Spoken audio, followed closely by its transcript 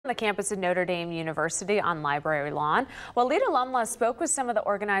the campus of Notre Dame University on Library Lawn. Waleed Alumla spoke with some of the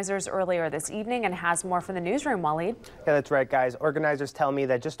organizers earlier this evening and has more from the newsroom. Waleed. Yeah, that's right, guys. Organizers tell me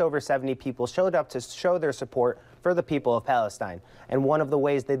that just over 70 people showed up to show their support for the people of Palestine. And one of the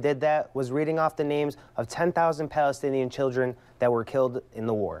ways they did that was reading off the names of 10,000 Palestinian children that were killed in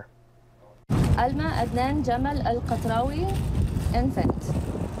the war. Alma Adnan Jamal Al-Qatrawi, infant.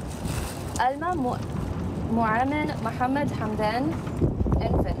 Alma Mu'amin Muhammad Hamdan,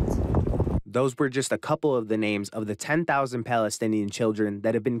 infant. Those were just a couple of the names of the 10,000 Palestinian children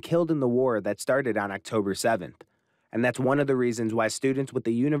that have been killed in the war that started on October 7th. And that's one of the reasons why students with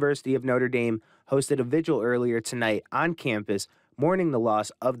the University of Notre Dame hosted a vigil earlier tonight on campus, mourning the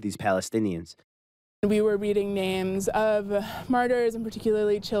loss of these Palestinians. We were reading names of martyrs, and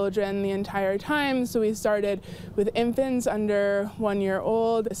particularly children, the entire time. So we started with infants under 1 year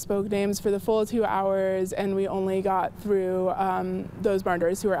old, spoke names for the full 2 hours, and we only got through those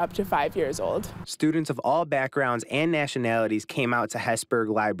martyrs who were up to 5 years old. Students of all backgrounds and nationalities came out to Hesburgh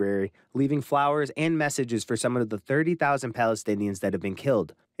Library, leaving flowers and messages for some of the 30,000 Palestinians that have been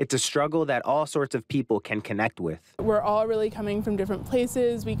killed. It's a struggle that all sorts of people can connect with. We're all really coming from different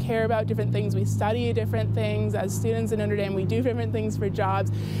places. We care about different things. We study different things. As students in Notre Dame, we do different things for jobs.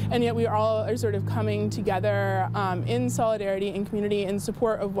 And yet we all are sort of coming together in solidarity and community in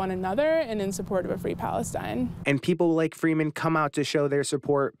support of one another and in support of a free Palestine. And people like Freeman come out to show their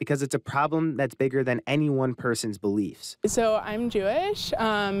support because it's a problem that's bigger than any one person's beliefs. So I'm Jewish,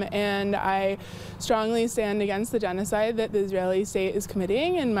 and I strongly stand against the genocide that the Israeli state is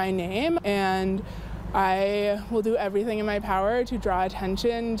committing in my name, and I will do everything in my power to draw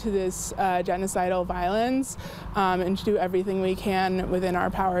attention to this genocidal violence and to do everything we can within our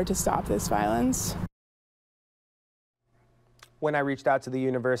power to stop this violence. When I reached out to the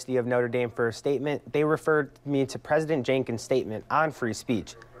University of Notre Dame for a statement, they referred me to President Jenkins' statement on free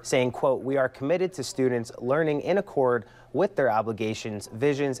speech, saying, quote, "We are committed to students learning in accord with their obligations,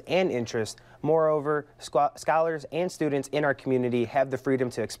 visions, and interests. Moreover, scholars and students in our community have the freedom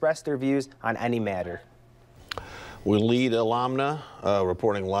to express their views on any matter." Waleed Alumna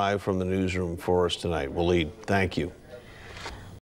reporting live from the newsroom for us tonight. Waleed, thank you.